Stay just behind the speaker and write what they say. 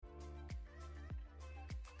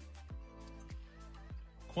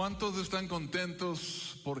¿Cuántos están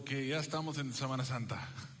contentos porque ya estamos en Semana Santa?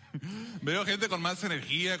 Veo gente con más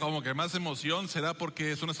energía, como que más emoción. ¿Será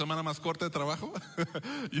porque es una semana más corta de trabajo?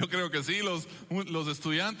 Yo creo que sí. Los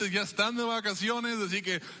estudiantes ya están de vacaciones, así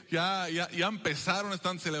que ya empezaron,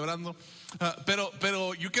 están celebrando.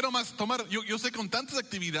 Pero yo quiero más tomar, yo sé, con tantas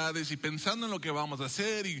actividades y pensando en lo que vamos a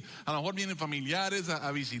hacer, y a lo mejor vienen familiares a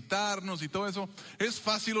visitarnos y todo eso, es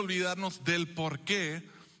fácil olvidarnos del por qué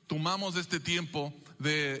tomamos este tiempo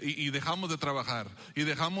y dejamos de trabajar y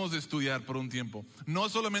dejamos de estudiar por un tiempo. No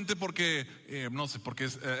solamente porque, porque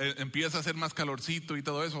empieza a hacer más calorcito y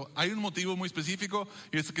todo eso. Hay un motivo muy específico,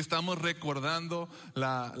 y es que estamos recordando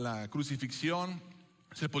la crucifixión,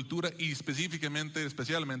 sepultura y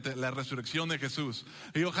especialmente la resurrección de Jesús.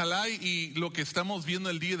 Y ojalá y lo que estamos viendo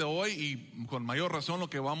el día de hoy, y con mayor razón lo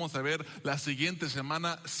que vamos a ver la siguiente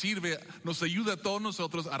semana, nos ayuda a todos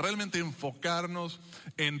nosotros a realmente enfocarnos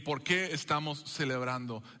en por qué estamos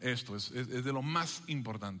celebrando esto. Es de lo más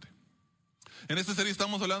importante. En esta serie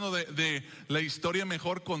estamos hablando de la historia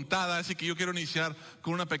mejor contada, así que yo quiero iniciar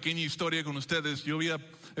con una pequeña historia con ustedes. Yo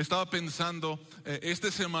estaba pensando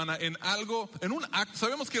esta semana en algo, en un acto.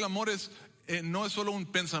 Sabemos que el amor no es solo un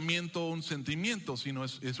pensamiento o un sentimiento, sino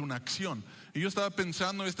es una acción. Y yo estaba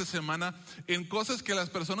pensando esta semana en cosas que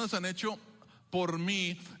las personas han hecho por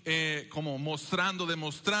mí, como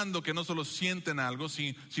demostrando que no solo sienten algo,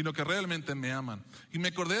 sino que realmente me aman. Y me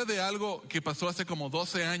acordé de algo que pasó hace como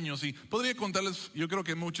 12 años, y podría contarles, yo creo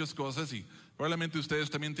que muchas cosas, y probablemente ustedes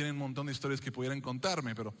también tienen un montón de historias que pudieran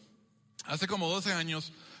contarme, pero hace como 12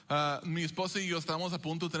 años, mi esposa y yo estábamos a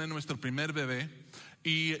punto de tener nuestro primer bebé.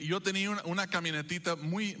 Y yo tenía una camionetita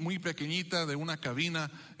muy, muy pequeñita de una cabina,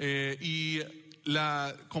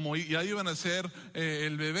 como ya iban a ser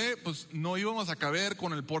el bebé, pues no íbamos a caber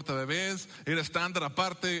con el portabebés. Era estándar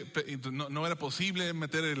aparte, no era posible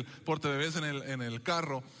meter el portabebés en el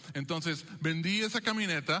carro. Entonces vendí esa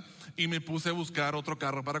camioneta y me puse a buscar otro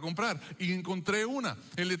carro para comprar, y encontré una.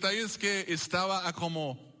 El detalle es que estaba a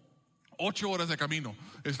como 8 horas de camino,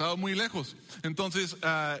 estaba muy lejos. Entonces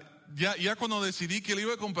ya cuando decidí que le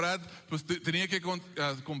iba a comprar, pues tenía que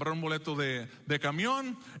comprar un boleto de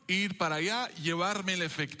camión, ir para allá, llevarme el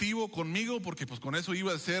efectivo conmigo, porque pues con eso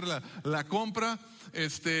iba a hacer la compra.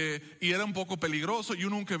 Y era un poco peligroso. Yo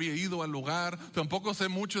nunca había ido al lugar, tampoco sé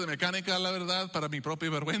mucho de mecánica, la verdad, para mi propia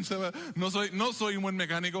vergüenza. No soy un buen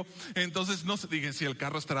mecánico. Entonces no sé, dije si el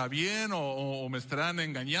carro estará bien o me estarán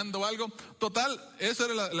engañando o algo. Total, esa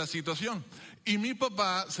era la situación. Y mi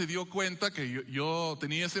papá se dio cuenta que yo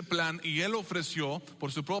tenía ese plan, y él ofreció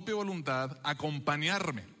por su propia voluntad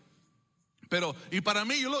acompañarme. Y para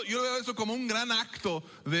mí, yo veo eso como un gran acto,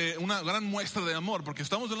 una gran muestra de amor, porque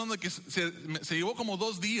estamos hablando de que se llevó como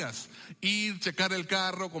 2 días ir, checar el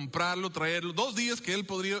carro, comprarlo, traerlo. 2 días que él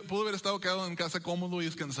pudo haber estado quedado en casa cómodo y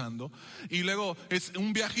descansando. Y luego es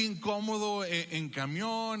un viaje incómodo en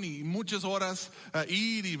camión, y muchas horas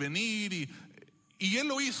ir y venir. Y él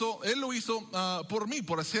lo hizo por mí,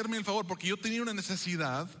 por hacerme el favor, porque yo tenía una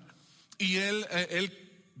necesidad, y él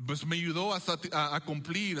pues me ayudó a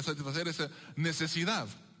cumplir, a satisfacer esa necesidad.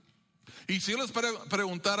 Y si yo les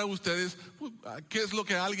preguntara a ustedes, ¿qué es lo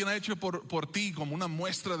que alguien ha hecho por ti como una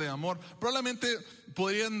muestra de amor? Probablemente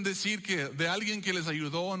podrían decir que de alguien que les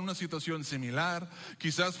ayudó en una situación similar.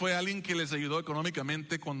 Quizás fue alguien que les ayudó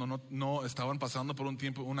económicamente cuando no estaban pasando por un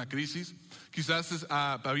tiempo, una crisis. Quizás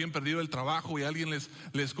habían perdido el trabajo y alguien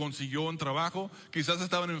les consiguió un trabajo. Quizás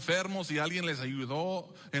estaban enfermos y alguien les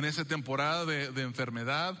ayudó en esa temporada de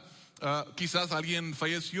enfermedad. Quizás alguien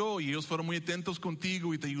falleció y ellos fueron muy atentos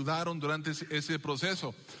contigo y te ayudaron durante ese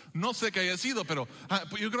proceso. No sé qué haya sido, pero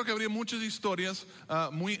yo creo que habría muchas historias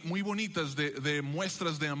muy, muy bonitas de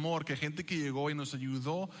muestras de amor, que gente que llegó y nos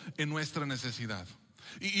ayudó en nuestra necesidad.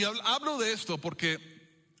 Y hablo de esto porque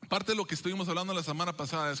parte de lo que estuvimos hablando la semana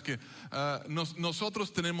pasada es que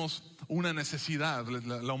nosotros tenemos una necesidad,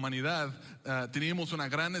 la humanidad teníamos una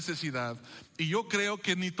gran necesidad, y yo creo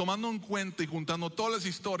que ni tomando en cuenta y juntando todas las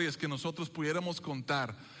historias que nosotros pudiéramos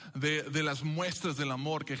contar de las muestras del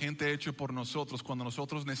amor que gente ha hecho por nosotros cuando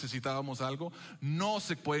nosotros necesitábamos algo, no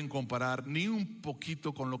se pueden comparar ni un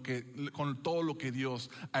poquito con todo lo que Dios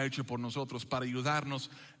ha hecho por nosotros para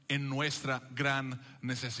ayudarnos en nuestra gran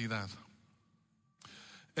necesidad.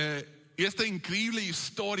 Y esta increíble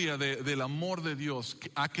historia del amor de Dios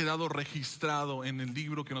que ha quedado registrado en el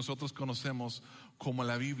libro que nosotros conocemos como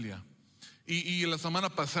la Biblia. Y la semana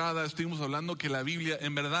pasada estuvimos hablando que la Biblia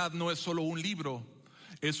en verdad no es solo un libro,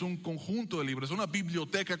 Es un conjunto de libros, es una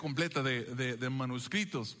biblioteca completa de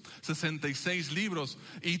manuscritos, 66 libros,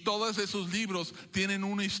 y todos esos libros tienen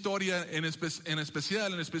una historia en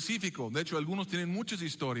especial, en específico. De hecho, algunos tienen muchas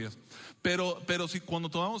historias, pero si cuando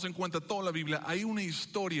tomamos en cuenta toda la Biblia, hay una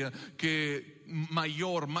historia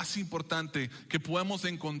mayor, más importante, que podemos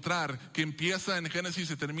encontrar, que empieza en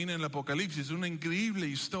Génesis y termina en el Apocalipsis. Es una increíble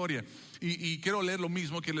historia. Y quiero leer lo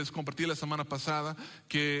mismo que les compartí la semana pasada,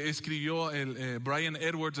 que escribió Brian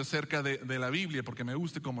Edwards acerca de la Biblia, porque me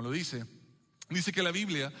gusta como lo dice. Dice que la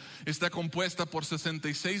Biblia está compuesta por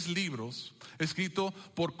 66 libros, escritos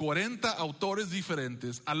por 40 autores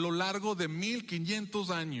diferentes a lo largo de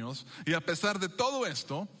 1500 años, y a pesar de todo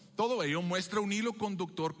esto, todo ello muestra un hilo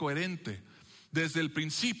conductor coherente. Desde el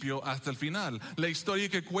principio hasta el final, la historia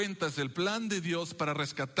que cuenta es el plan de Dios para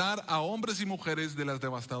rescatar a hombres y mujeres de los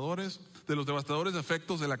devastadores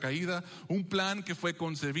efectos de la caída. Un plan que fue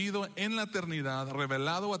concebido en la eternidad,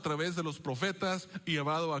 revelado a través de los profetas y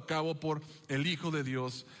llevado a cabo por el Hijo de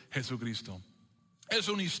Dios, Jesucristo. Es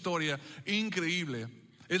una historia increíble.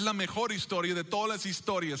 Es la mejor historia de todas las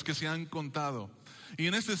historias que se han contado. Y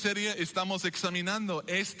en esta serie estamos examinando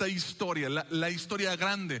esta historia, la historia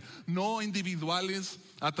grande, no individuales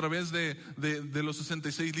a través de los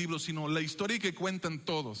 66 libros, sino la historia que cuentan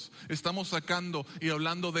todos. Estamos sacando y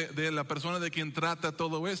hablando de la persona de quien trata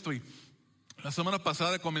todo esto. Y la semana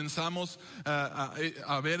pasada comenzamos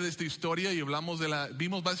a ver esta historia y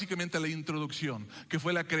vimos básicamente la introducción, que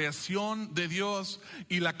fue la creación de Dios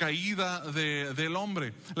y la caída del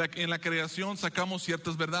hombre. En la creación sacamos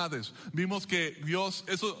ciertas verdades. Vimos que Dios,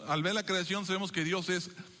 al ver la creación sabemos que Dios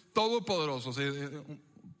es todopoderoso,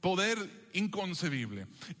 poder inconcebible,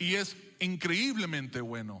 y es increíblemente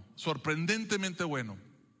bueno, sorprendentemente bueno.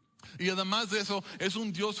 Y además de eso, es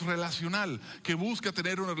un Dios relacional que busca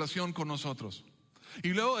tener una relación con nosotros. Y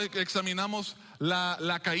luego examinamos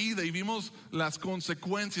la caída y vimos las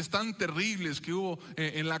consecuencias tan terribles que hubo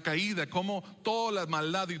en la caída, como toda la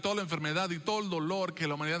maldad y toda la enfermedad y todo el dolor que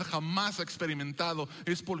la humanidad jamás ha experimentado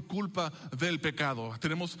es por culpa del pecado.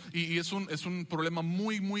 Y es un problema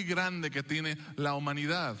muy, muy grande que tiene la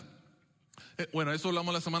humanidad. Bueno, eso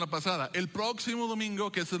hablamos la semana pasada. El próximo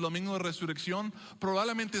domingo, que es el domingo de resurrección,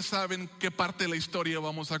 probablemente saben qué parte de la historia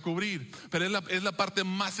vamos a cubrir, pero es la parte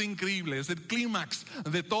más increíble, es el clímax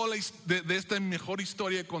de toda de esta mejor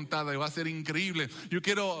historia contada, y va a ser increíble. Yo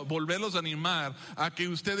quiero volverlos a animar a que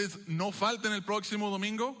ustedes no falten el próximo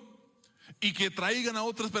domingo y que traigan a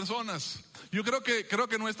otras personas. Yo creo que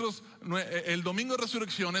el domingo de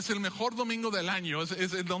resurrección es el mejor domingo del año,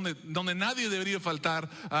 es donde nadie debería faltar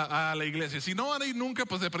a la iglesia. Si no van a ir nunca,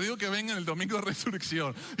 pues he perdido que vengan el domingo de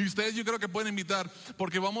resurrección. Y ustedes yo creo que pueden invitar,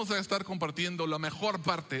 porque vamos a estar compartiendo la mejor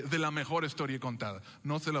parte de la mejor historia contada.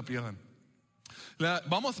 No se la pierdan.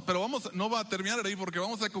 No va a terminar ahí, porque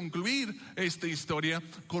vamos a concluir esta historia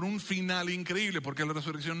con un final increíble, porque la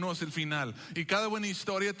resurrección no es el final. Y cada buena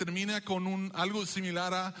historia termina con algo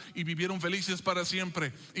similar a "y vivieron felices para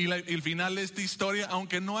siempre". Y el final de esta historia,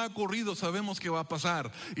 aunque no ha ocurrido, sabemos que va a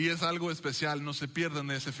pasar. Y es algo especial, no se pierdan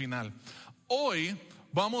de ese final. Hoy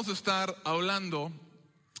vamos a estar hablando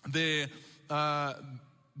de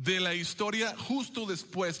la historia justo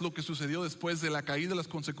después, lo que sucedió después de la caída y las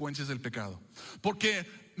consecuencias del pecado. Porque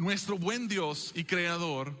nuestro buen Dios y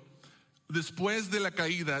Creador, después de la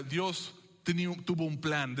caída, Dios tuvo un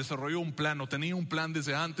plan, desarrolló un plan, o tenía un plan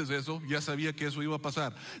desde antes de eso, ya sabía que eso iba a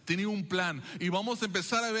pasar. Tenía un plan, y vamos a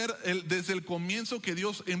empezar a ver desde el comienzo que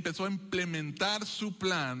Dios empezó a implementar su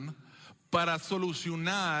plan para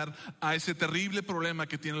solucionar a ese terrible problema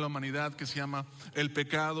que tiene la humanidad, que se llama el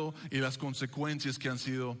pecado y las consecuencias que han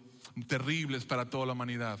sido terribles para toda la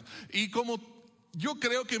humanidad. Y como yo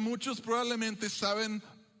creo que muchos probablemente saben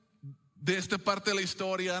de esta parte de la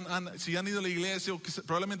historia, si han ido a la iglesia o que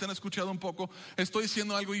probablemente han escuchado un poco, estoy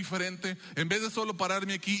haciendo algo diferente. En vez de solo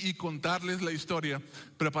pararme aquí y contarles la historia,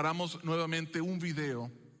 preparamos nuevamente un video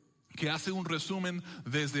que hace un resumen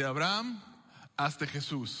desde Abraham hasta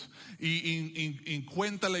Jesús, y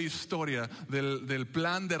cuenta la historia del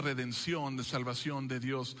plan de redención, de salvación de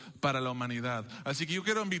Dios para la humanidad. Así que yo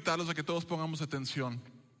quiero invitarlos a que todos pongamos atención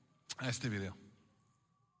a este video.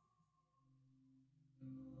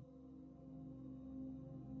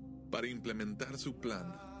 Para implementar su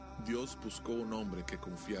plan, Dios buscó un hombre que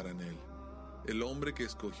confiara en él. El hombre que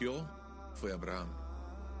escogió fue Abraham.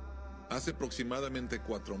 Hace aproximadamente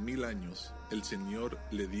 4000 años, el Señor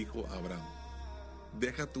le dijo a Abraham: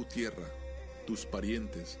 "Deja tu tierra, tus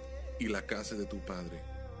parientes y la casa de tu padre,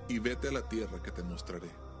 y vete a la tierra que te mostraré.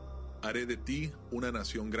 Haré de ti una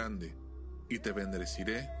nación grande, y te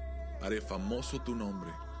bendeciré, haré famoso tu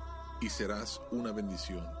nombre, y serás una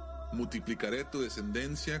bendición. multiplicaré tu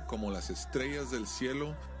descendencia como las estrellas del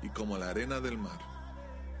cielo y como la arena del mar.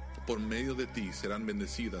 Por medio de ti serán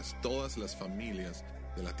bendecidas todas las familias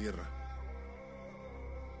de la tierra.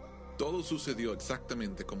 Todo sucedió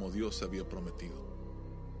exactamente como Dios había prometido.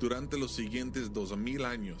 Durante los siguientes 2000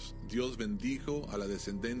 años, Dios bendijo a la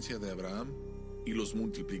descendencia de Abraham y los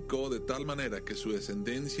multiplicó de tal manera que su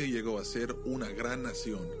descendencia llegó a ser una gran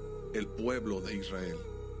nación, el pueblo de Israel.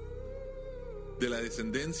 De la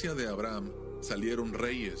descendencia de Abraham salieron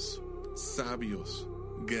reyes, sabios,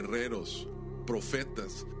 guerreros,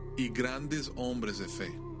 profetas y grandes hombres de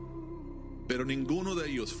fe. Pero ninguno de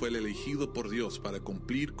ellos fue el elegido por Dios para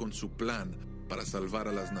cumplir con su plan para salvar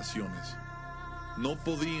a las naciones. No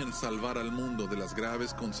podían salvar al mundo de las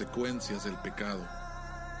graves consecuencias del pecado.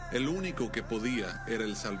 El único que podía era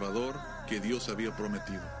el Salvador que Dios había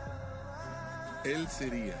prometido. Él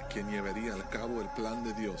sería quien llevaría a cabo el plan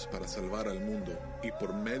de Dios para salvar al mundo, y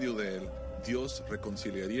por medio de él, Dios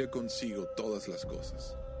reconciliaría consigo todas las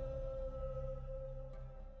cosas.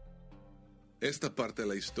 Esta parte de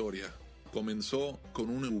la historia comenzó con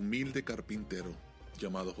un humilde carpintero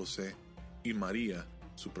llamado José y María,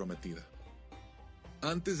 su prometida.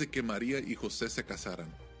 Antes de que María y José se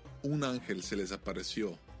casaran, un ángel se les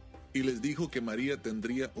apareció y les dijo que María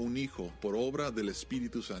tendría un hijo por obra del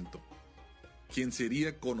Espíritu Santo, quien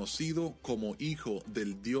sería conocido como Hijo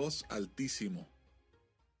del Dios Altísimo.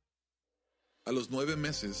 A los 9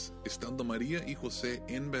 meses, estando María y José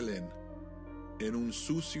en Belén, en un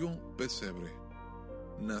sucio pesebre,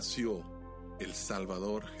 nació el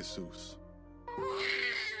Salvador Jesús.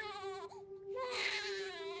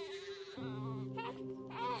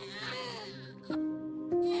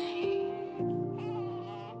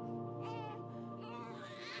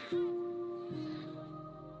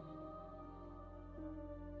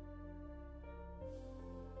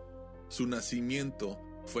 Su nacimiento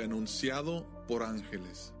fue anunciado por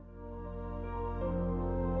ángeles.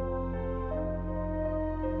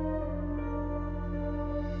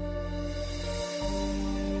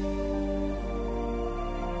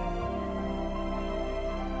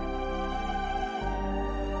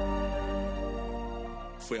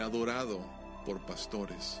 Fue adorado por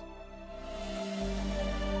pastores.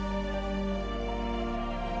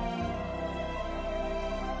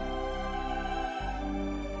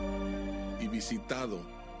 Y visitado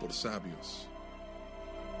por sabios.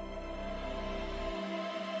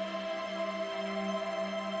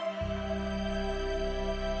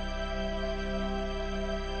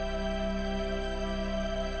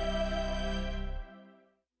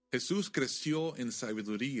 Jesús creció en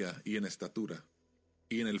sabiduría y en estatura,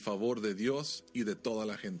 y en el favor de Dios y de toda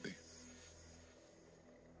la gente.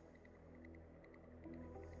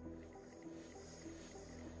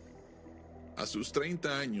 A sus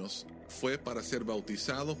 30 años fue para ser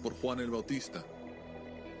bautizado por Juan el Bautista.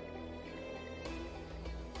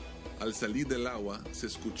 Al salir del agua se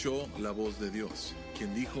escuchó la voz de Dios,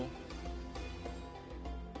 quien dijo: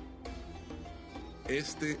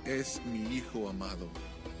 "Este es mi Hijo amado,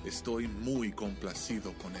 estoy muy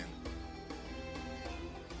complacido con él".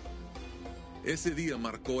 Ese día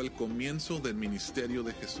marcó el comienzo del ministerio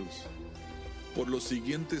de Jesús. Por los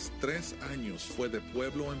siguientes 3 años fue de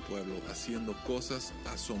pueblo en pueblo haciendo cosas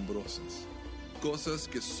asombrosas, cosas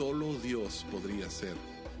que solo Dios podría hacer.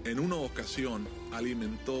 En una ocasión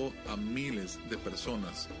alimentó a miles de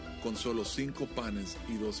personas con solo 5 panes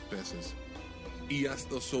y 2 peces, y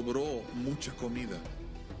hasta sobró mucha comida.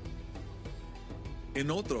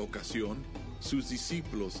 En otra ocasión, sus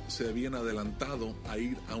discípulos se habían adelantado a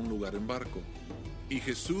ir a un lugar en barco, y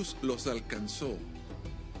Jesús los alcanzó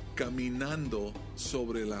caminando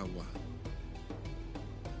sobre el agua.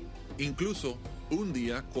 Incluso un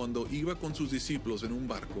día, cuando iba con sus discípulos en un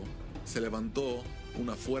barco, se levantó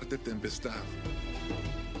una fuerte tempestad,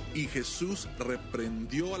 y Jesús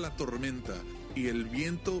reprendió a la tormenta, y el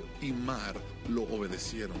viento y mar lo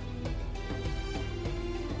obedecieron.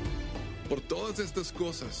 Por todas estas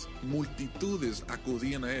cosas, multitudes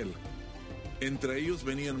acudían a él. Entre ellos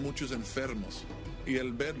venían muchos enfermos, y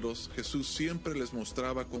al verlos, Jesús siempre les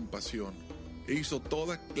mostraba compasión e hizo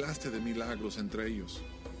toda clase de milagros entre ellos.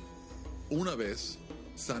 Una vez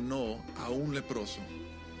sanó a un leproso.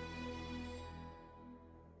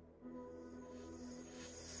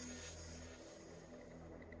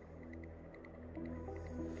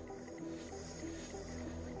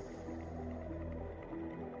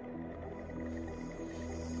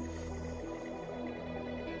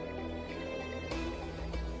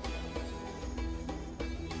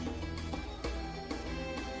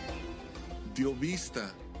 Dio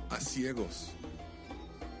vista a ciegos.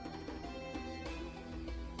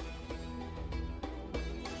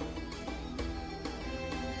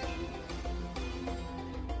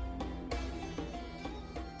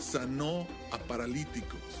 sanó a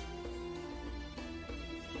paralíticos.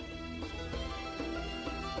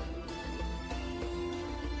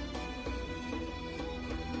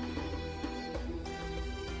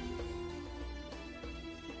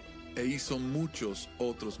 E hizo muchos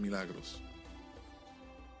otros milagros.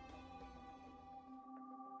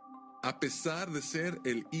 A pesar de ser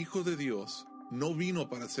el Hijo de Dios, no vino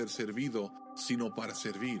para ser servido, sino para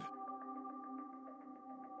servir.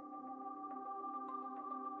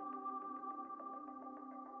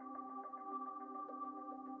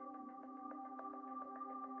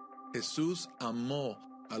 Jesús amó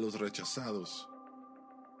a los rechazados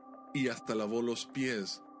y hasta lavó los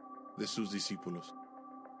pies de sus discípulos.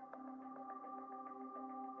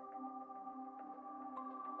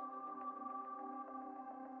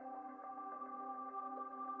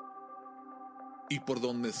 Y por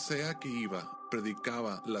donde sea que iba,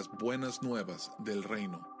 predicaba las buenas nuevas del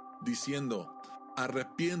reino, diciendo: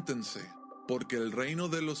 arrepiéntense, porque el reino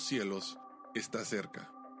de los cielos está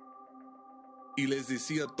cerca. Y les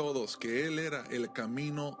decía a todos que Él era el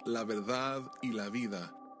camino, la verdad y la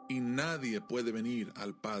vida, y nadie puede venir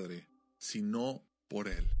al Padre sino por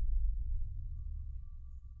Él.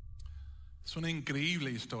 Es una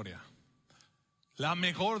increíble historia. La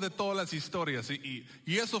mejor de todas las historias. Y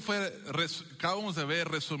eso fue, acabamos de ver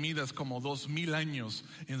resumidas como 2000 años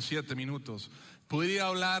en 7 minutos. Podría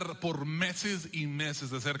hablar por meses y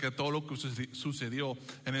meses acerca de todo lo que sucedió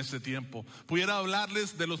en ese tiempo. Pudiera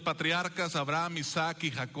hablarles de los patriarcas Abraham, Isaac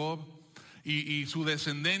y Jacob y su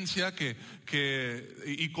descendencia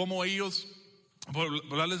y cómo ellos, por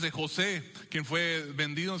hablarles de José, quien fue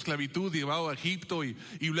vendido en esclavitud y llevado a Egipto, y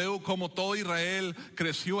luego como todo Israel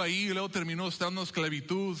creció ahí y luego terminó estando en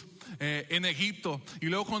esclavitud en Egipto, y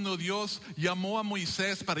luego cuando Dios llamó a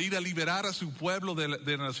Moisés para ir a liberar a su pueblo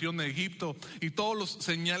de la nación de Egipto, y todos los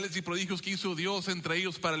señales y prodigios que hizo Dios entre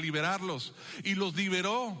ellos para liberarlos, y los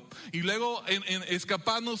liberó, y luego en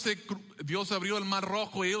escapándose Dios abrió el mar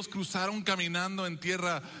rojo y ellos cruzaron caminando en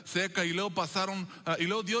tierra seca, y luego pasaron y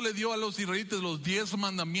luego Dios le dio a los israelitas los 10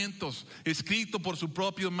 mandamientos escritos por su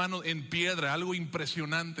propia mano en piedra, algo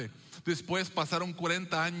impresionante. Después pasaron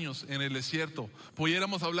 40 años en el desierto.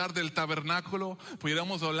 Pudiéramos hablar del tabernáculo,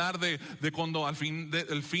 pudiéramos hablar de cuando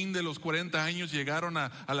el fin de los 40 años llegaron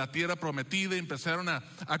a la tierra prometida, empezaron a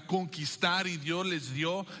conquistar, y Dios les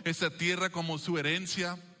dio esa tierra como su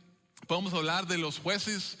herencia. Podemos hablar de los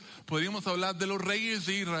jueces, podríamos hablar de los reyes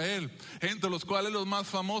de Israel, entre los cuales los más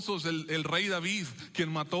famosos, el rey David,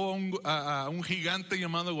 quien mató a un gigante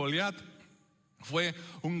llamado Goliat. Fue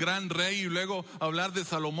un gran rey. Y luego hablar de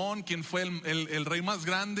Salomón, quien fue el rey más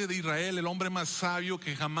grande de Israel, el hombre más sabio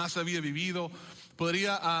que jamás había vivido.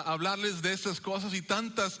 Podría hablarles de estas cosas y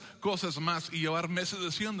tantas cosas más y llevar meses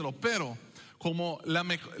diciéndolo, pero como la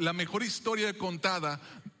mejor historia contada,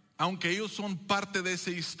 aunque ellos son parte de esa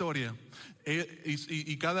historia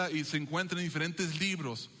y se encuentran en diferentes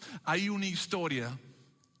libros, hay una historia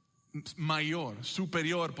mayor,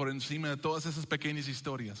 superior por encima de todas esas pequeñas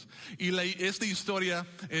historias. Y esta historia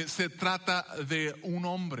se trata de un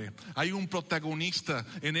hombre. Hay un protagonista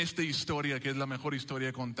en esta historia que es la mejor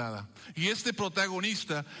historia contada. Y este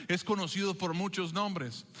protagonista es conocido por muchos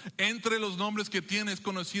nombres. Entre los nombres que tiene es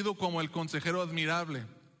conocido como el consejero admirable,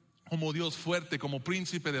 como Dios fuerte, como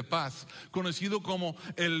príncipe de paz, conocido como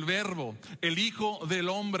el Verbo, el Hijo del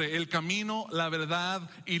Hombre, el camino, la verdad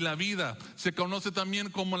y la vida. Se conoce también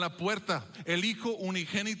como la puerta, el Hijo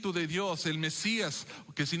unigénito de Dios, el Mesías,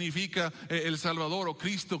 que significa el Salvador, o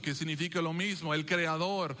Cristo, que significa lo mismo, el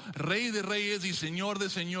Creador, Rey de Reyes y Señor de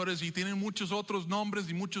Señores, y tienen muchos otros nombres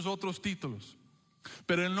y muchos otros títulos.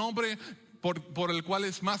 Pero el nombre por el cual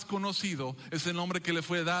es más conocido es el nombre que le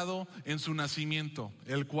fue dado en su nacimiento,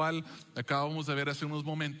 el cual acabamos de ver hace unos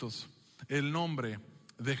momentos, el nombre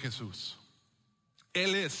de Jesús.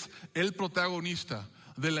 Él es el protagonista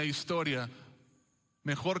de la historia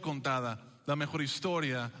mejor contada, la mejor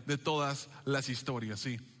historia de todas las historias,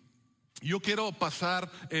 sí. Yo quiero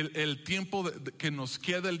pasar el tiempo que nos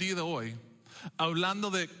queda el día de hoy hablando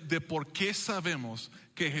de por qué sabemos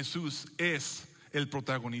que Jesús es el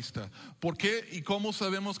protagonista. ¿Por qué y cómo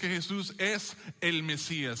sabemos que Jesús es el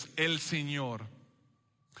Mesías, el Señor?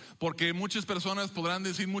 Porque muchas personas podrán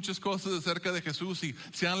decir muchas cosas acerca de Jesús, y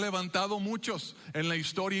se han levantado muchos en la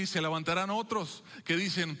historia y se levantarán otros que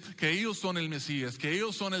dicen que ellos son el Mesías, que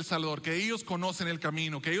ellos son el Salvador, que ellos conocen el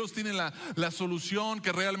camino, que ellos tienen la solución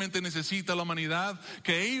que realmente necesita la humanidad,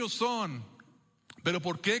 que ellos son. Pero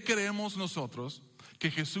 ¿por qué creemos nosotros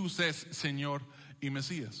que Jesús es Señor y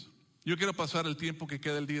Mesías? Yo quiero pasar el tiempo que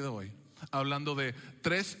queda el día de hoy hablando de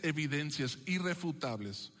 3 evidencias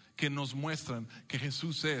irrefutables que nos muestran que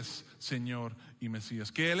Jesús es Señor y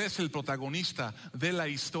Mesías, que Él es el protagonista de la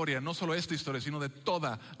historia, no solo esta historia, sino de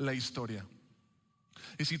toda la historia.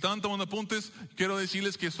 Y si están tomando apuntes, quiero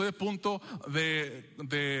decirles que estoy a punto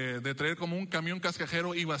de traer como un camión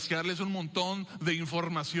cascajero y vaciarles un montón de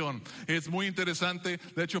información. Es muy interesante.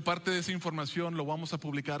 De hecho, parte de esa información lo vamos a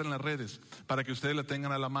publicar en las redes para que ustedes la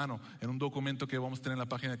tengan a la mano en un documento que vamos a tener en la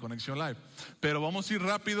página de Conexión Live. Pero vamos a ir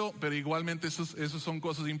rápido, pero igualmente esos son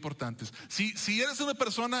cosas importantes. Si eres una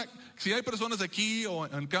persona, si hay personas aquí o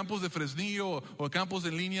en campos de Fresnillo o campos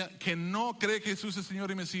en línea que no cree que Jesús es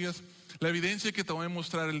Señor y Mesías, la evidencia que te voy a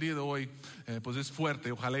mostrar el día de hoy pues es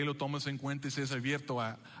fuerte. Ojalá y lo tomes en cuenta y seas abierto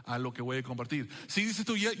a lo que voy a compartir. Si dices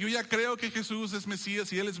tú, yo ya creo que Jesús es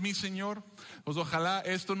Mesías y Él es mi Señor, pues ojalá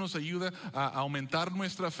esto nos ayude a aumentar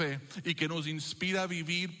nuestra fe y que nos inspira a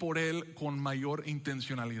vivir por Él con mayor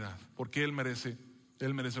intencionalidad, porque Él merece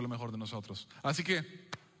lo mejor de nosotros. Así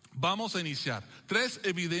que vamos a iniciar 3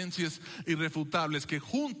 evidencias irrefutables que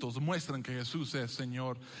juntos muestran que Jesús es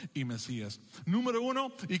Señor y Mesías. Número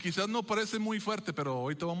 1, y quizás no parece muy fuerte, pero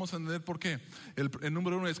ahorita vamos a entender por qué. El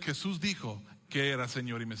número 1 es que Jesús dijo que era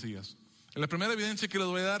Señor y Mesías. La primera evidencia que les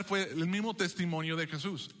voy a dar fue el mismo testimonio de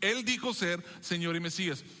Jesús. Él dijo ser Señor y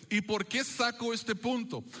Mesías. ¿Y por qué saco este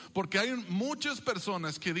punto? Porque hay muchas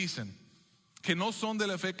personas que dicen que no son de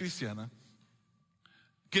la fe cristiana,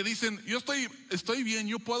 que dicen, yo estoy bien,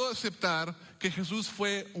 yo puedo aceptar que Jesús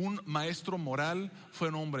fue un maestro moral, fue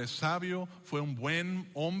un hombre sabio, fue un buen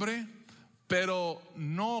hombre, pero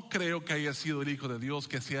no creo que haya sido el Hijo de Dios,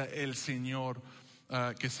 que sea el Señor,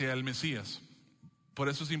 que sea el Mesías. Por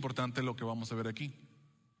eso es importante lo que vamos a ver aquí.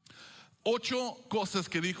 8 cosas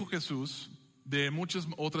que dijo Jesús, de muchas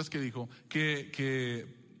otras que dijo, que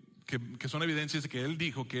son evidencias de que Él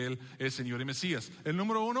dijo que Él es Señor y Mesías. El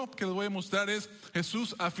número 1 que les voy a mostrar es: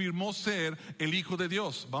 Jesús afirmó ser el Hijo de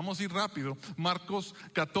Dios. Vamos a ir rápido. Marcos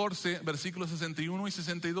 14, versículos 61 y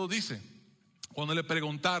 62 dice, cuando le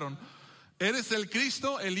preguntaron, ¿eres el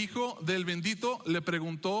Cristo, el Hijo del bendito?, le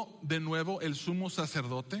preguntó de nuevo el sumo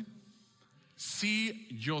sacerdote. Sí,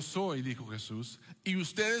 yo soy, dijo Jesús, y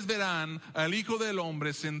ustedes verán al Hijo del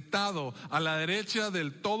Hombre sentado a la derecha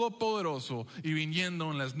del Todopoderoso y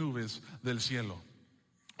viniendo en las nubes del cielo.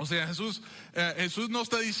 O sea, Jesús no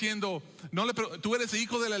está diciendo, tú eres el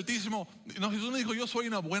Hijo del Altísimo. No, Jesús no dijo, yo soy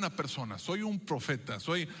una buena persona, soy un profeta.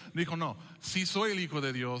 Dijo, no, sí soy el Hijo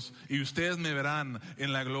de Dios y ustedes me verán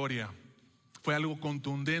en la gloria. Fue algo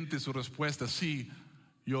contundente su respuesta, sí,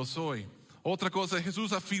 yo soy. Otra cosa,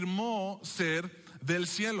 Jesús afirmó ser del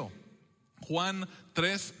cielo. Juan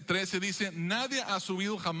 3:13 dice, nadie ha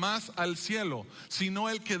subido jamás al cielo, sino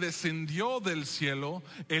el que descendió del cielo,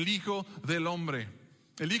 el Hijo del Hombre.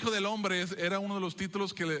 El Hijo del Hombre era uno de los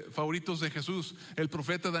títulos favoritos de Jesús. El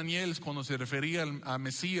profeta Daniel, cuando se refería a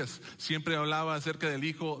Mesías, siempre hablaba acerca del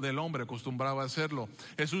Hijo del Hombre, acostumbraba a hacerlo.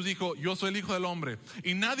 Jesús dijo, yo soy el Hijo del Hombre,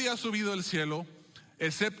 y nadie ha subido al cielo,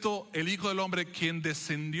 excepto el Hijo del Hombre, quien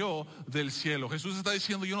descendió del cielo. Jesús está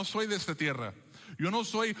diciendo, yo no soy de esta tierra, yo no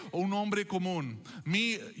soy un hombre común,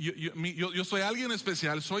 yo soy alguien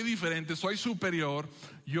especial, soy diferente, soy superior,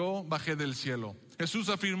 yo bajé del cielo. Jesús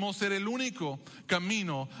afirmó ser el único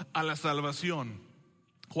camino a la salvación.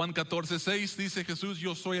 Juan 14:6 dice Jesús,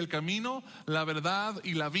 yo soy el camino, la verdad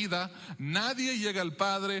y la vida, nadie llega al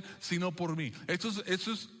Padre sino por mí.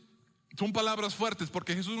 Son palabras fuertes,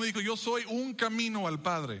 porque Jesús me dijo, yo soy un camino al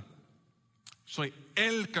Padre. Soy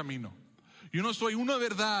el camino. Yo no soy una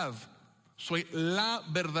verdad, soy la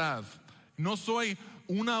verdad. No soy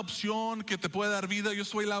una opción que te puede dar vida, yo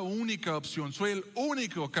soy la única opción. Soy el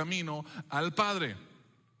único camino al Padre.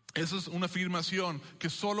 Esa es una afirmación que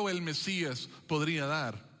solo el Mesías podría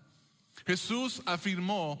dar. Jesús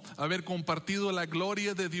afirmó haber compartido la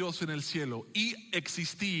gloria de Dios en el cielo y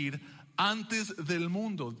existir antes del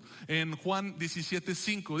mundo. En Juan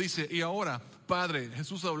 17:5 dice, y ahora, Padre,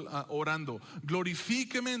 Jesús orando,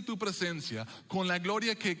 glorifíqueme en tu presencia con la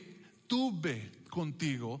gloria que tuve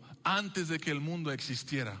contigo antes de que el mundo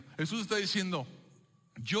existiera. Jesús está diciendo,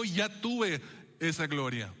 yo ya tuve esa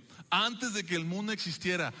gloria. Antes de que el mundo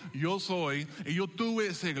existiera, yo soy y yo tuve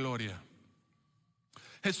esa gloria.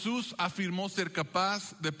 Jesús afirmó ser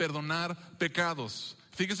capaz de perdonar pecados.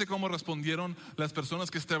 Fíjese cómo respondieron las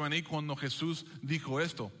personas que estaban ahí cuando Jesús dijo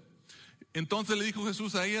esto. Entonces le dijo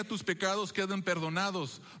Jesús, ahí a tus pecados quedan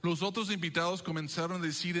perdonados. Los otros invitados comenzaron a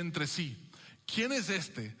decir entre sí, ¿quién es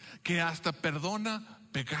este que hasta perdona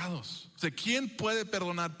pecados? O sea, ¿quién puede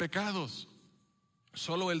perdonar pecados?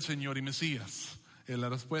 Solo el Señor y Mesías, es la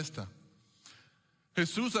respuesta.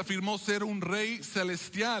 Jesús afirmó ser un rey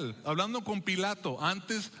celestial, hablando con Pilato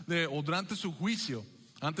antes de o durante su juicio.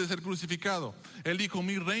 antes de ser crucificado. Él dijo,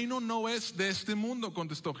 mi reino no es de este mundo,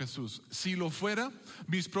 contestó Jesús. Si lo fuera,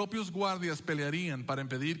 mis propios guardias pelearían para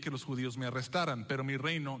impedir que los judíos me arrestaran, pero mi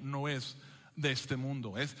reino no es de este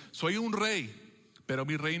mundo. Soy un rey, pero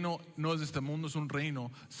mi reino no es de este mundo, es un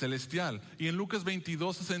reino celestial. Y en Lucas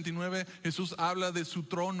 22:69 Jesús habla de su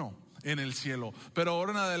trono en el cielo. Pero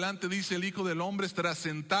ahora en adelante dice, el Hijo del Hombre estará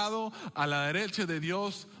sentado a la derecha de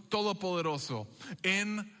Dios Todopoderoso.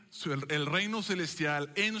 En el reino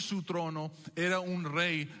celestial, en su trono, era un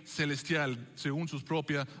rey celestial, según su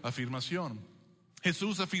propia afirmación.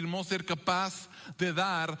 Jesús afirmó ser capaz de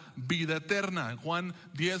dar vida eterna. En Juan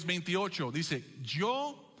 10:28 dice,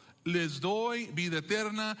 yo les doy vida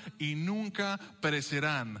eterna y nunca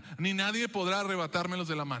perecerán, ni nadie podrá arrebatármelos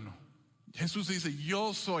de la mano. Jesús dice,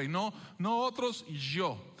 yo soy, no otros,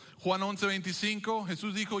 yo. Juan 11:25,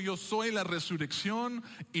 Jesús dijo, yo soy la resurrección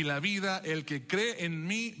y la vida, el que cree en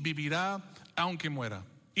mí vivirá aunque muera.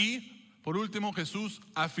 Y por último, Jesús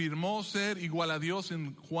afirmó ser igual a Dios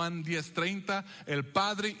en Juan 10:30, el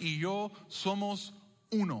Padre y yo somos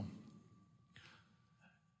uno.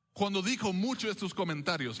 Cuando dijo muchos de estos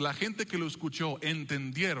comentarios, la gente que lo escuchó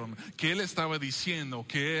entendieron que él estaba diciendo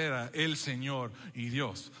que era el Señor y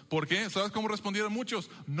Dios. ¿Por qué? ¿Sabes cómo respondieron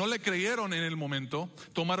muchos? No le creyeron en el momento,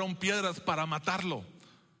 tomaron piedras para matarlo,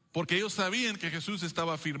 porque ellos sabían que Jesús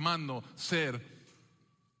estaba afirmando ser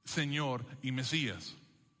Señor y Mesías.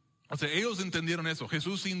 O sea, ellos entendieron eso.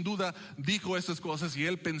 Jesús sin duda dijo estas cosas y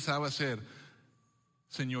él pensaba ser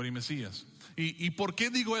Señor y Mesías. ¿Y por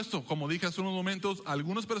qué digo esto? Como dije hace unos momentos,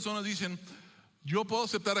 algunas personas dicen, yo puedo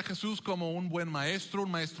aceptar a Jesús como un buen maestro,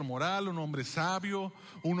 un maestro moral, un hombre sabio,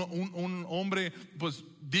 un hombre pues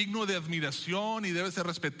digno de admiración y debe ser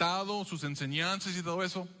respetado, sus enseñanzas y todo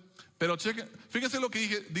eso. Pero fíjese lo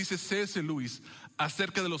que dice C.S. Lewis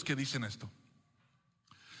acerca de los que dicen esto.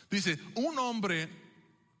 Dice, un hombre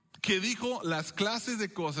que dijo las clases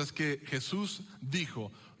de cosas que Jesús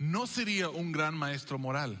dijo, no sería un gran maestro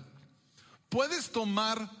moral. Puedes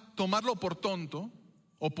tomarlo por tonto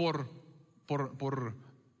o por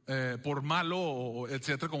malo, o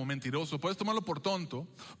etcétera, como mentiroso. Puedes tomarlo por tonto,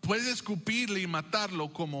 puedes escupirle y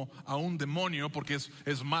matarlo como a un demonio porque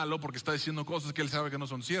es malo, porque está diciendo cosas que él sabe que no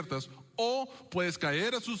son ciertas, o puedes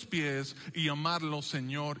caer a sus pies y llamarlo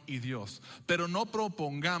Señor y Dios. Pero no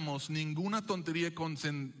propongamos ninguna tontería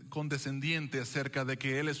condescendiente acerca de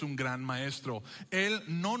que él es un gran maestro. Él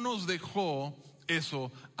no nos dejó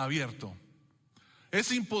eso abierto.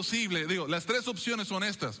 Es imposible, las tres opciones son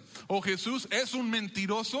estas: o Jesús es un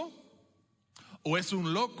mentiroso, o es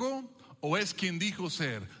un loco, o es quien dijo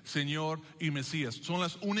ser Señor y Mesías. Son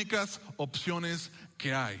las únicas opciones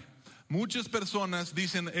que hay. Muchas personas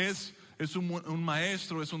dicen es un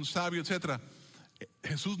maestro, es un sabio, etc.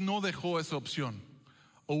 Jesús no dejó esa opción.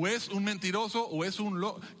 O es un mentiroso, o es un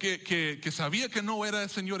loco que sabía que no era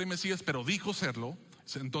Señor y Mesías, pero dijo serlo.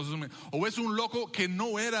 Entonces, o es un loco que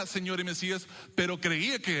no era Señor y Mesías, pero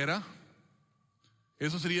creía que era.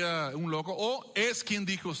 Eso sería un loco. O es quien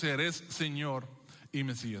dijo ser, es Señor y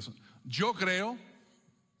Mesías. Yo creo,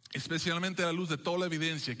 especialmente a la luz de toda la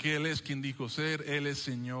evidencia, que Él es quien dijo ser, Él es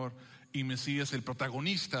Señor y Mesías, el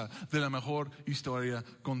protagonista de la mejor historia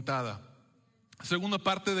contada. Segunda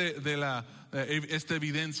parte de esta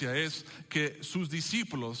evidencia es que sus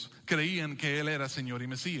discípulos creían que Él era Señor y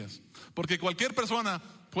Mesías. Porque cualquier persona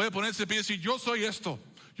puede ponerse de pie y decir, yo soy esto,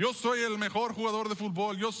 yo soy el mejor jugador de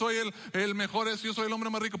fútbol, yo soy el mejor, yo soy el hombre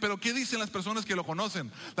más rico. Pero ¿qué dicen las personas que lo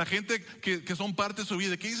conocen? La gente que son parte de su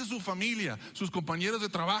vida. ¿Qué dice su familia, sus compañeros de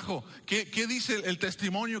trabajo? ¿Qué dice el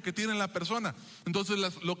testimonio que tiene la persona? Entonces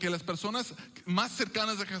lo que las personas más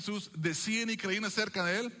cercanas a Jesús decían y creían acerca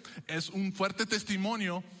de Él es un fuerte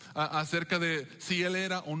testimonio acerca de si Él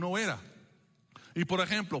era o no era. Y por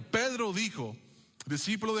ejemplo, Pedro dijo,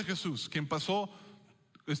 discípulo de Jesús, quien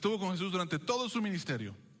estuvo con Jesús durante todo su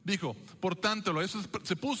ministerio, dijo, por tanto,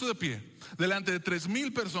 se puso de pie delante de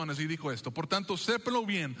 3,000 personas y dijo esto: por tanto, sépalo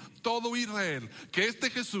bien todo Israel, que este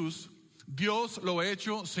Jesús Dios lo ha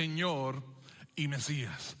hecho Señor y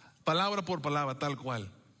Mesías. Palabra por palabra, tal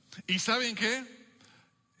cual. ¿Y saben qué?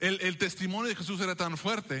 El testimonio de Jesús era tan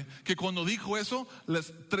fuerte que cuando dijo eso,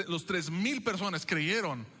 los 3,000 personas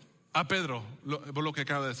creyeron a Pedro por lo que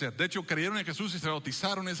acaba de decir. De hecho, creyeron en Jesús y se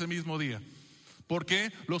bautizaron ese mismo día.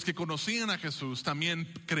 Porque los que conocían a Jesús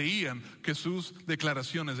también creían que sus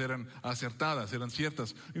declaraciones eran acertadas, eran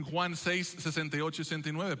ciertas. En Juan 6, 68 y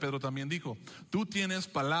 69, Pedro también dijo, tú tienes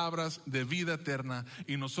palabras de vida eterna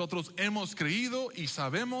y nosotros hemos creído y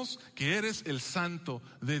sabemos que eres el Santo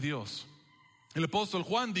de Dios. El apóstol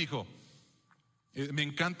Juan dijo, Me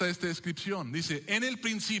encanta esta descripción. Dice, en el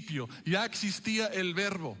principio ya existía el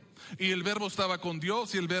verbo, y el verbo estaba con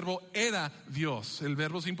Dios, y el verbo era Dios. El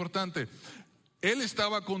verbo es importante. Él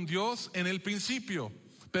estaba con Dios en el principio,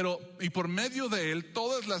 y por medio de Él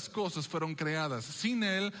todas las cosas fueron creadas. Sin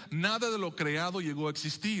Él nada de lo creado llegó a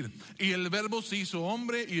existir. Y el verbo se hizo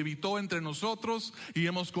hombre y habitó entre nosotros, y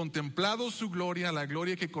hemos contemplado su gloria, la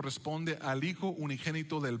gloria que corresponde al Hijo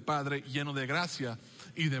unigénito del Padre, lleno de gracia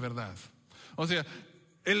y de verdad. O sea,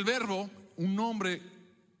 el verbo, un nombre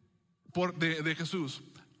de Jesús,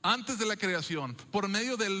 antes de la creación, por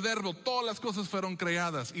medio del verbo todas las cosas fueron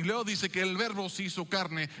creadas. Y luego dice que el verbo se hizo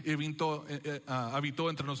carne y habitó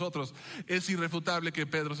entre nosotros. Es irrefutable que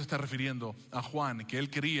Pedro se está refiriendo a Juan, que él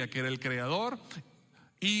creía que era el creador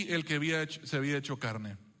y el que se había hecho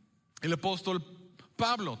carne. El apóstol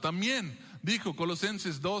Pablo también dijo,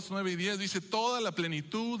 Colosenses 2, 9 y 10, dice, toda la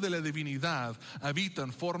plenitud de la divinidad habita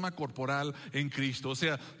en forma corporal en Cristo. O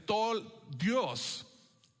sea, todo Dios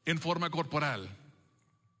en forma corporal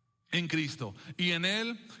en Cristo, y en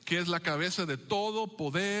Él, que es la cabeza de todo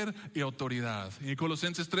poder y autoridad. En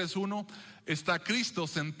Colosenses 3:1 está Cristo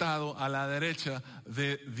sentado a la derecha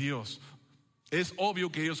de Dios. Es obvio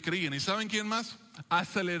que ellos creían. ¿Y saben quién más?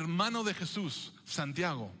 Hasta el hermano de Jesús,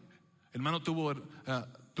 Santiago. El hermano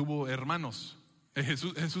tuvo hermanos.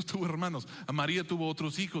 Jesús tuvo hermanos. María tuvo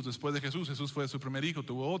otros hijos después de Jesús. Jesús fue su primer hijo,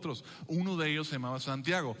 tuvo otros. Uno de ellos se llamaba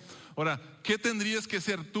Santiago. Ahora, ¿qué tendrías que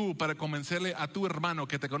ser tú para convencerle a tu hermano,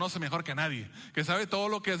 que te conoce mejor que nadie, que sabe todo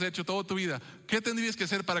lo que has hecho toda tu vida? ¿Qué tendrías que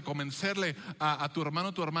hacer para convencerle a tu hermano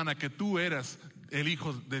o tu hermana que tú eras el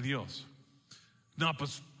hijo de Dios? No,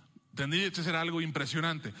 pues tendría que ser algo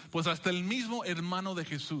impresionante. Pues hasta el mismo hermano de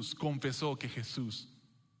Jesús confesó que Jesús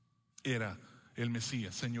era el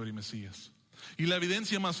Mesías, Señor y Mesías. Y la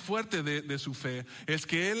evidencia más fuerte de su fe es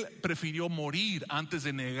que él prefirió morir antes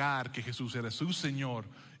de negar que Jesús era su Señor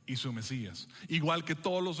y su Mesías. Igual que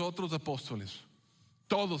todos los otros apóstoles,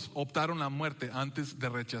 todos optaron la muerte antes de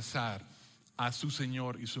rechazar a su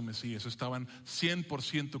Señor y su Mesías. Estaban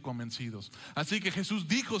 100% convencidos. Así que Jesús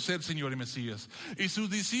dijo ser Señor y Mesías, y sus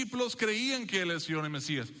discípulos creían que Él es Señor y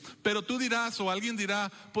Mesías. Pero tú dirás, o alguien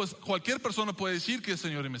dirá, pues cualquier persona puede decir que es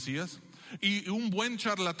Señor y Mesías, y un buen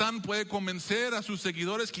charlatán puede convencer a sus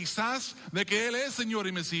seguidores quizás de que Él es Señor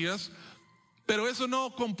y Mesías, pero eso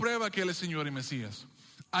no comprueba que Él es Señor y Mesías.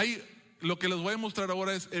 Lo que les voy a mostrar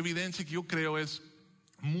ahora es evidencia que yo creo es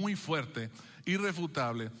muy fuerte,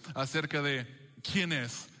 irrefutable, acerca de quién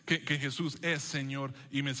es, que Jesús es Señor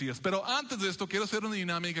y Mesías. Pero antes de esto quiero hacer una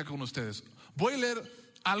dinámica con ustedes. Voy a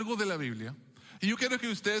leer algo de la Biblia y yo quiero que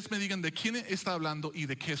ustedes me digan de quién está hablando y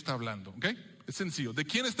de qué está hablando, ¿ok? Es sencillo, de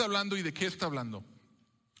quién está hablando y de qué está hablando.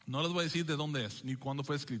 No les voy a decir de dónde es, ni cuándo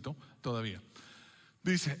fue escrito todavía.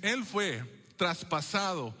 Dice, Él fue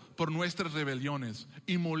traspasado por nuestras rebeliones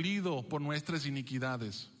y molido por nuestras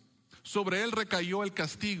iniquidades. Sobre Él recayó el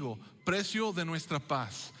castigo, precio de nuestra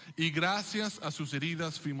paz, y gracias a sus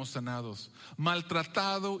heridas fuimos sanados.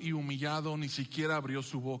 Maltratado y humillado, ni siquiera abrió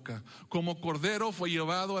su boca. Como cordero fue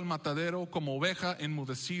llevado al matadero, como oveja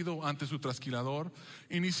enmudecido ante su trasquilador,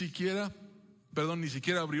 y ni siquiera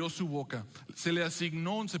abrió su boca. Se le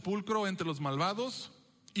asignó un sepulcro entre los malvados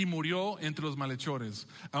y murió entre los malhechores,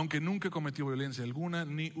 aunque nunca cometió violencia alguna,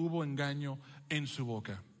 ni hubo engaño en su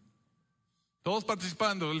boca. Todos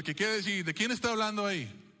participando. El que quiere decir, ¿de quién está hablando ahí?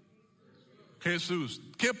 Jesús.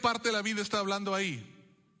 ¿Qué parte de la vida está hablando ahí?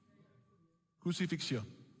 Crucifixión,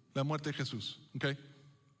 la muerte de Jesús. ¿Okay?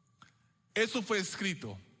 Eso fue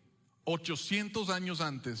escrito 800 años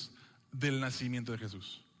antes del nacimiento de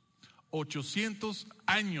Jesús. 800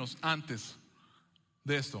 años antes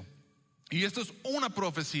de esto. Y esto es una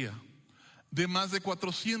profecía de más de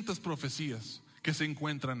 400 profecías que se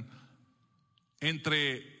encuentran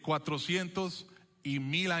entre 400 y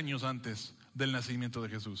 1000 años antes del nacimiento de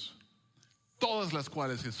Jesús. Todas las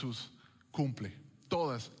cuales Jesús cumple.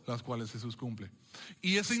 Todas las cuales Jesús cumple.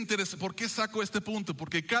 Y es interesante. ¿Por qué saco este punto?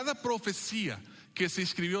 Porque cada profecía que se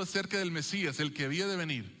escribió acerca del Mesías, el que había de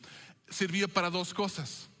venir, servía para dos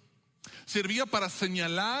cosas. Servía para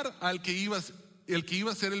señalar al que iba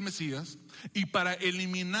a ser el Mesías, y para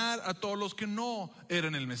eliminar a todos los que no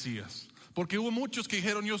eran el Mesías. Porque hubo muchos que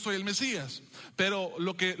dijeron, yo soy el Mesías. Pero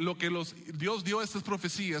Dios dio estas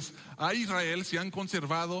profecías a Israel, se han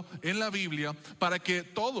conservado en la Biblia, para que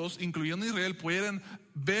todos, incluyendo Israel, pudieran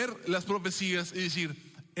ver las profecías y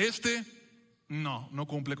decir, este no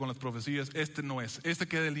cumple con las profecías, este no es, este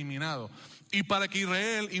queda eliminado. Y para que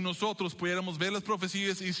Israel y nosotros pudiéramos ver las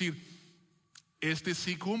profecías y decir, este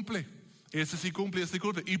sí cumple, Ese sí cumple, ese sí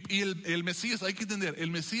cumple. Y el Mesías, hay que entender,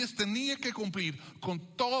 el Mesías tenía que cumplir con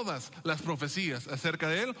todas las profecías acerca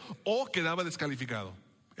de él o quedaba descalificado.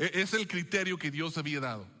 Es el criterio que Dios había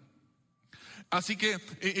dado. Así que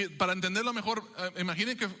para entenderlo mejor,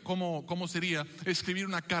 imaginen que cómo sería escribir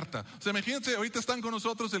una carta. O sea, imagínense, ahorita están con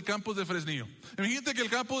nosotros el campus de Fresnillo. Imagínate que el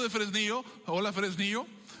campus de Fresnillo, hola Fresnillo,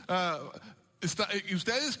 y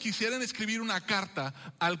ustedes quisieran escribir una carta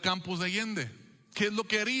al campus de Allende. ¿Qué es lo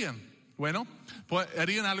que harían? Bueno, pues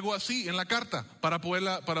harían algo así en la carta para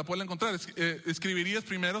poderla encontrar. Escribirías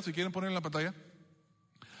primero, si quieren poner en la pantalla.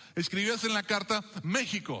 Escribías en la carta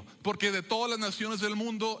México, porque de todas las naciones del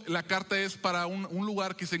mundo la carta es para un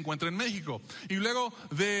lugar que se encuentra en México. Y luego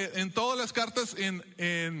en todas las cartas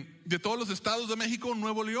de todos los estados de México,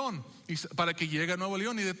 Nuevo León, para que llegue a Nuevo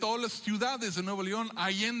León, y de todas las ciudades de Nuevo León,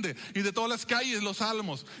 Allende, y de todas las calles, Los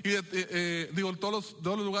Álamos, y de todos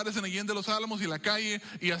los lugares en Allende, Los Álamos, y la calle,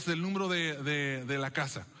 y hasta el número de la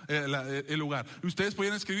casa, el lugar. Y ustedes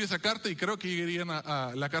podrían escribir esa carta y creo que llegarían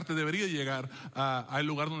la carta debería llegar al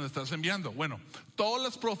lugar donde estás enviando. Bueno, todas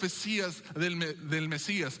las profecías del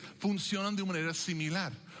Mesías funcionan de una manera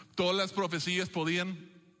similar. Todas las profecías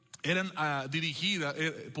eran dirigidas,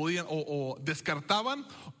 podían o descartaban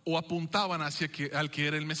o apuntaban hacia al que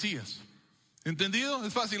era el Mesías. ¿Entendido?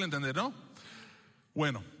 Es fácil entender, ¿no?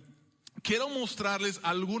 Bueno, quiero mostrarles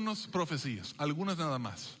algunas profecías, algunas nada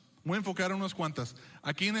más. Voy a enfocar en unas cuantas.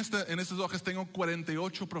 Aquí en estas hojas tengo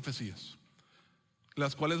 48 profecías,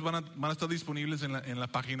 las cuales van a estar disponibles en la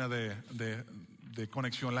página de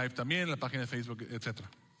Conexión Live también, en la página de Facebook, etcétera,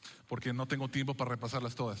 porque no tengo tiempo para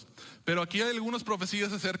repasarlas todas. Pero aquí hay algunas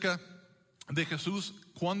profecías acerca de Jesús,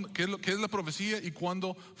 qué es la profecía y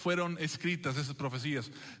cuándo fueron escritas esas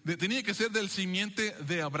profecías. Tenía que ser del simiente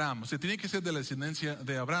de Abraham, o sea, tenía que ser de la descendencia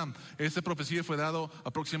de Abraham. Esta profecía fue dada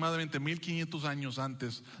aproximadamente 1500 años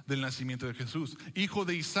antes del nacimiento de Jesús. Hijo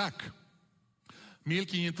de Isaac,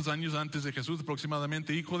 1500 años antes de Jesús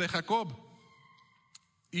aproximadamente. Hijo de Jacob,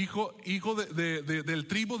 hijo del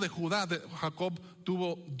tribu de Judá. Jacob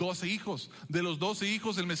tuvo 12 hijos. De los 12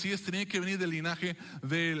 hijos, el Mesías tenía que venir del linaje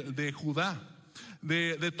de Judá.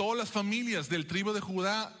 De todas las familias del tribu de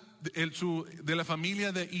Judá, de la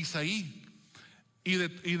familia de Isaí. Y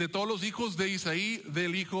de todos los hijos de Isaí,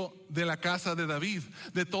 del hijo de la casa de David.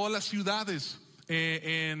 De todas las ciudades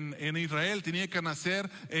en Israel, tenía que nacer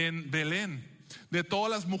en Belén. De todas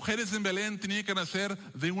las mujeres en Belén, tenía que nacer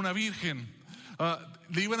de una virgen.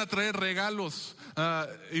 Le iban a traer regalos,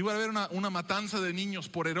 iba a haber una matanza de niños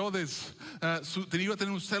por Herodes, iba a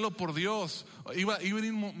tener un celo por Dios, iba a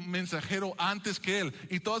venir un mensajero antes que él.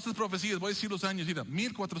 Y todas estas profecías, voy a decir los años, mira,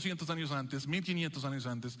 1400 años antes, 1500 años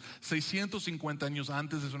antes, 650 años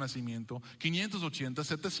antes de su nacimiento, 580,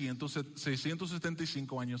 700,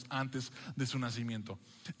 675 años antes de su nacimiento.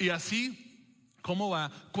 Y así, ¿cómo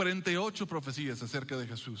va? 48 profecías acerca de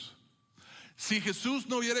Jesús. Si Jesús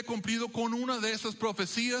no hubiera cumplido con una de esas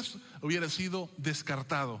profecías, hubiera sido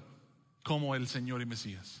descartado como el Señor y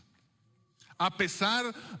Mesías. A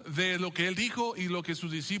pesar de lo que Él dijo y lo que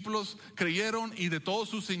sus discípulos creyeron y de todos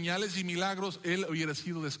sus señales y milagros, Él hubiera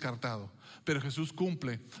sido descartado. Pero Jesús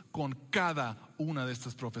cumple con cada una de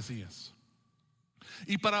estas profecías.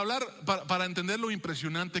 Y para entender lo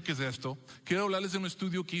impresionante que es esto, quiero hablarles de un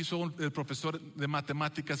estudio que hizo el profesor de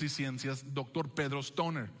matemáticas y ciencias, Dr. Pedro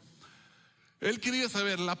Stoner. Él quería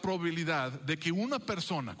saber la probabilidad de que una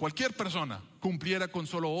persona, cualquier persona, cumpliera con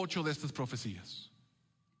solo 8 de estas profecías.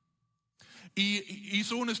 Y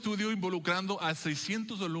hizo un estudio involucrando a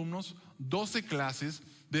 600 alumnos, 12 clases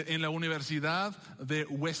en la Universidad de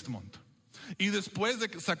Westmont. Y después de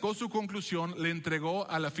que sacó su conclusión, le entregó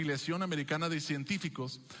a la Afiliación Americana de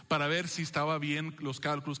Científicos para ver si estaba bien los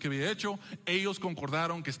cálculos que había hecho. Ellos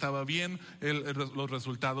concordaron que estaba bien los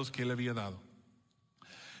resultados que él había dado.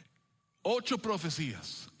 8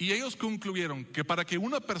 profecías, y ellos concluyeron que para que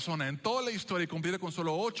una persona en toda la historia cumpliera con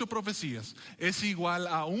solo 8 profecías es igual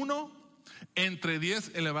a 1 entre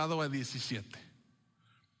 10 elevado a 17.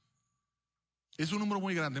 Es un número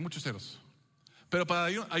muy grande, muchos ceros. Pero para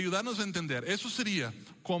ayudarnos a entender, eso sería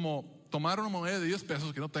como tomar una moneda de 10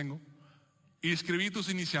 pesos que no tengo y escribir tus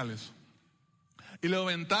iniciales y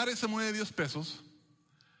levantar esa moneda de 10 pesos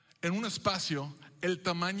en un espacio el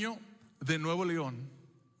tamaño de Nuevo León,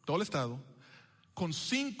 todo el estado, con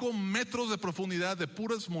 5 metros de profundidad de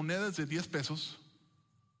puras monedas de 10 pesos.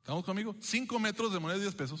 ¿Estamos conmigo? 5 metros de monedas de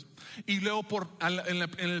 10 pesos. Y luego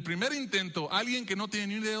en el primer intento, alguien que no tiene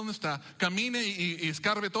ni idea de dónde está, camine y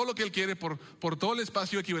escarbe todo lo que él quiere por todo el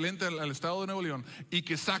espacio equivalente al estado de Nuevo León, y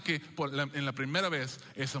que saque en la primera vez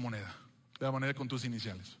esa moneda, la moneda con tus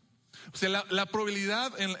iniciales. O sea, la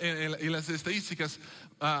probabilidad en las estadísticas,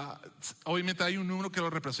 obviamente hay un número que lo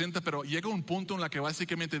representa, pero llega un punto en la que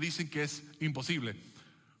básicamente dicen que es imposible.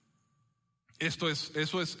 Eso es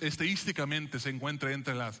estadísticamente se encuentra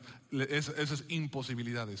entre esas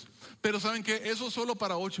imposibilidades. Pero ¿saben qué? Eso es solo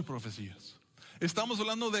para 8 profecías. Estamos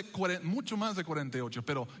hablando de mucho más de 48,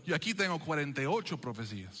 pero yo aquí tengo 48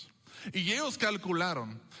 profecías. Y ellos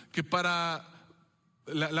calcularon que para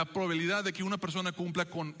la probabilidad de que una persona cumpla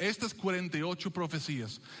con estas 48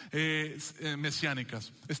 profecías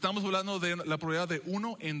mesiánicas, estamos hablando de la probabilidad de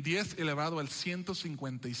 1 en 10 elevado al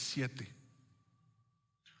 157.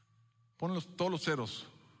 Pon todos los ceros.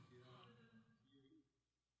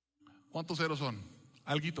 ¿Cuántos ceros son?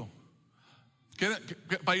 Alguito.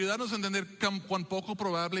 Para ayudarnos a entender cuán poco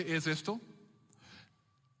probable es esto,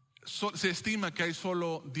 se estima que hay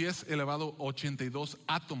solo 10 elevado a 82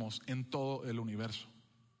 átomos en todo el universo.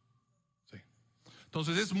 Sí.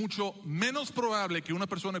 Entonces es mucho menos probable que una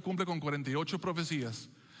persona cumpla con 48 profecías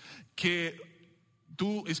que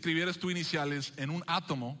tú escribieras tus iniciales en un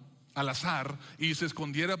átomo al azar y se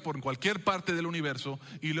escondiera por cualquier parte del universo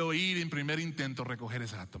y luego ir en primer intento a recoger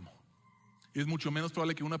ese átomo. Es mucho menos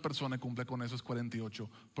probable que una persona cumpla con esas 48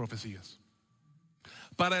 profecías.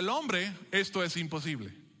 Para el hombre esto es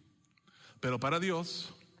imposible, pero para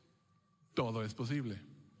Dios todo es posible.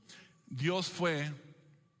 Dios fue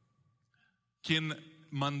quien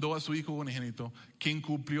mandó a su Hijo unigénito, quien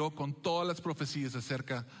cumplió con todas las profecías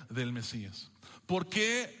acerca del Mesías. ¿Por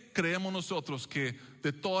qué creemos nosotros que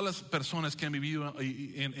de todas las personas que han vivido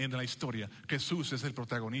en la historia, Jesús es el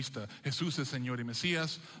protagonista, Jesús es Señor y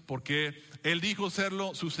Mesías? Porque Él dijo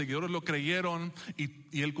serlo, sus seguidores lo creyeron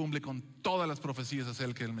y Él cumple con todas las profecías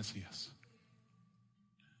acerca del Mesías.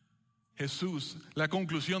 Jesús, la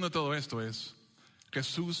conclusión de todo esto es: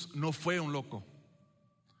 Jesús no fue un loco,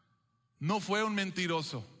 no fue un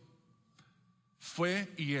mentiroso,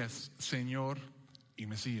 fue y es Señor y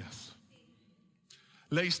Mesías.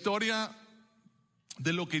 La historia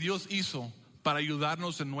de lo que Dios hizo para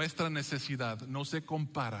ayudarnos en nuestra necesidad no se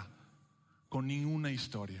compara con ninguna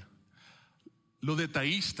historia. Lo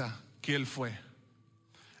detallista que Él fue,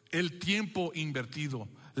 el tiempo invertido,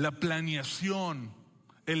 la planeación,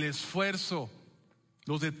 el esfuerzo,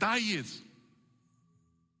 los detalles.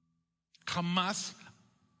 Jamás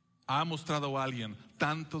ha mostrado a alguien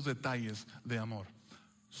tantos detalles de amor,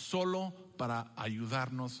 solo para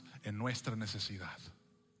ayudarnos en nuestra necesidad.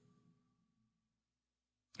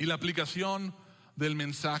 Y la aplicación del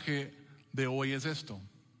mensaje de hoy es esto.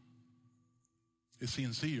 Es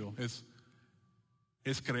sencillo, es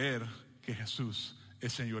creer que Jesús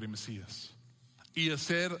es Señor y Mesías y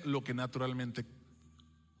hacer lo que naturalmente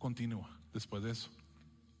continúa después de eso,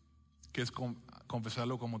 que es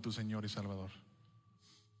confesarlo como tu Señor y Salvador.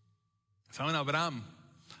 ¿Saben?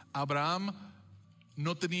 Abraham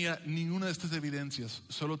no tenía ninguna de estas evidencias,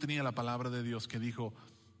 solo tenía la palabra de Dios que dijo: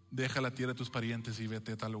 deja la tierra de tus parientes y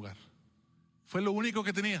vete a tal lugar. Fue lo único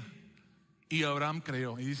que tenía. Y Abraham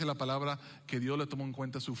creyó. Y dice la palabra que Dios le tomó en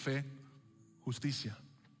cuenta su fe, justicia.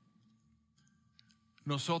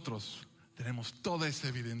 Nosotros tenemos toda esa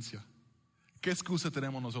evidencia. ¿Qué excusa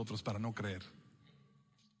tenemos nosotros para no creer?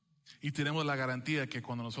 Y tenemos la garantía que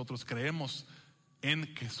cuando nosotros creemos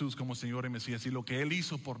en Jesús como Señor y Mesías y lo que Él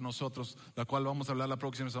hizo por nosotros, la cual vamos a hablar la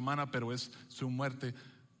próxima semana, pero es su muerte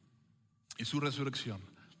y su resurrección,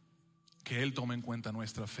 que Él tome en cuenta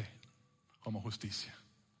nuestra fe como justicia.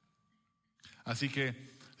 Así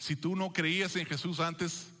que si tú no creías en Jesús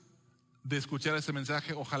antes de escuchar este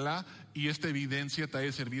mensaje, ojalá y esta evidencia te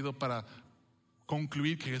haya servido para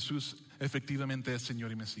concluir que Jesús efectivamente es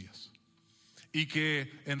Señor y Mesías, y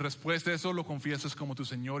que en respuesta a eso lo confiesas como tu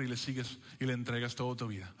Señor y le sigues y le entregas toda tu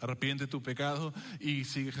vida. Arrepiente tu pecado y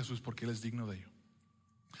sigue a Jesús porque Él es digno de ello.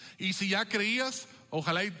 Y si ya creías,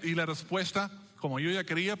 ojalá y la respuesta, como yo ya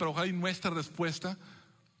creía, pero ojalá y nuestra respuesta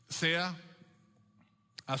sea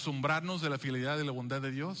asombrarnos de la fidelidad y la bondad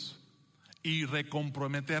de Dios y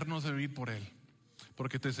recomprometernos a vivir por Él.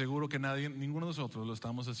 Porque te aseguro que ninguno de nosotros lo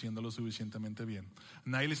estamos haciendo lo suficientemente bien.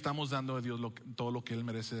 Nadie le estamos dando a Dios todo lo que Él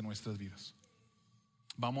merece de nuestras vidas.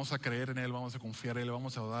 Vamos a creer en Él, vamos a confiar en Él,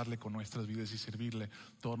 vamos a darle con nuestras vidas y servirle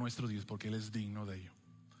todos nuestros días porque Él es digno de ello.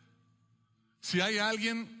 Si hay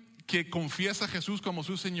alguien que confiesa a Jesús como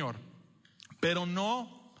su Señor, pero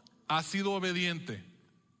no ha sido obediente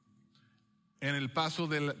en el paso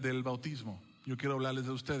del bautismo, yo quiero hablarles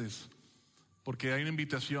de ustedes, porque hay una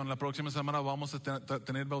invitación. La próxima semana vamos a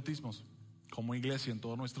tener bautismos como iglesia en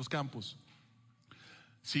todos nuestros campus.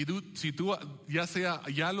 Si tú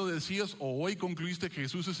ya lo decías o hoy concluiste que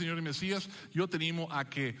Jesús es Señor y Mesías, yo te animo a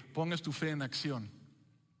que pongas tu fe en acción.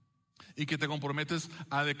 y que te comprometes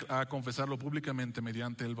a confesarlo públicamente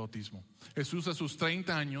mediante el bautismo. Jesús a sus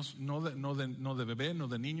 30 años, no de bebé, no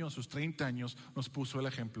de niño, a sus 30 años nos puso el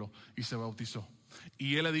ejemplo y se bautizó.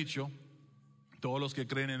 Y Él ha dicho, todos los que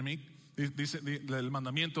creen en mí, dice el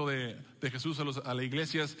mandamiento de Jesús a las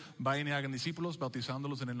iglesias: vayan y hagan discípulos,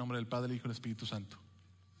 bautizándolos en el nombre del Padre, el Hijo y el Espíritu Santo.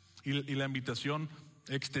 Y la invitación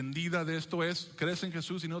extendida de esto es: ¿crees en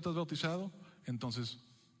Jesús y no te has bautizado? Entonces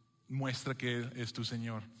muestra que Él es tu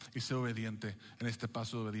Señor y sé obediente en este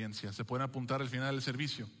paso de obediencia. Se pueden apuntar al final del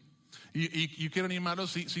servicio. Y quiero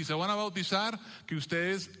animarlos, si se van a bautizar, que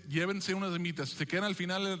ustedes llévense unas invitaciones, se quedan al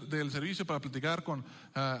final del servicio para platicar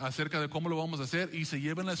acerca de cómo lo vamos a hacer, y se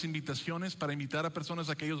lleven las invitaciones para invitar a personas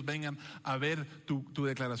a que ellos vengan a ver tu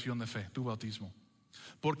declaración de fe, tu bautismo.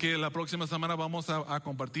 Porque la próxima semana vamos a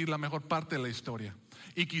compartir la mejor parte de la historia.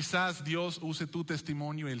 Y quizás Dios use tu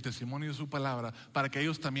testimonio y el testimonio de su palabra para que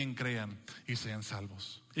ellos también crean y sean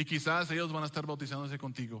salvos. Y quizás ellos van a estar bautizándose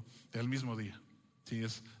contigo el mismo día.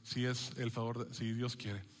 Si es el favor, si Dios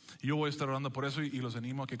quiere. Y yo voy a estar orando por eso y los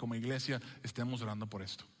animo a que como iglesia estemos orando por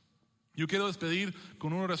esto. Yo quiero despedir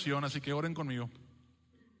con una oración, así que oren conmigo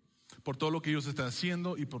por todo lo que Dios está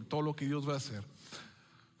haciendo y por todo lo que Dios va a hacer.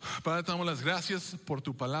 Padre, te damos las gracias por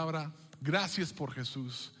tu palabra. Gracias por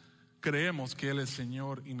Jesús. Creemos que Él es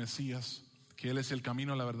Señor y Mesías, que Él es el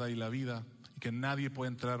camino, la verdad y la vida, y que nadie puede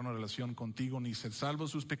entrar en una relación contigo ni ser salvo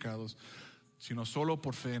de sus pecados, sino solo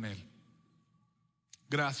por fe en Él.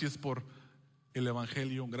 Gracias por el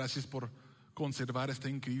Evangelio. Gracias por conservar esta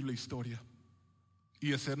increíble historia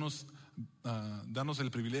y hacernos, darnos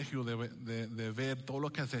el privilegio de ver todo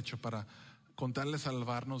lo que has hecho para contarle,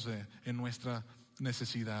 salvarnos en nuestra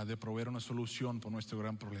necesidad, de proveer una solución por nuestro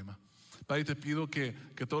gran problema. Padre, te pido que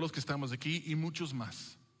todos los que estamos aquí y muchos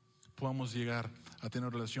más podamos llegar a tener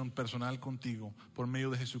una relación personal contigo por medio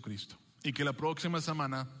de Jesucristo, y que la próxima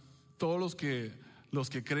semana todos los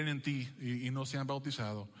que creen en ti y no se han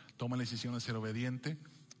bautizado tomen la decisión de ser obediente,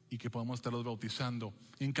 y que podamos estarlos bautizando,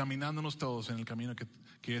 encaminándonos todos en el camino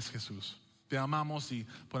que es Jesús. Te amamos y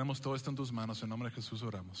ponemos todo esto en tus manos. En nombre de Jesús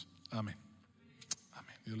oramos. Amén.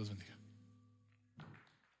 Amén. Dios los bendiga.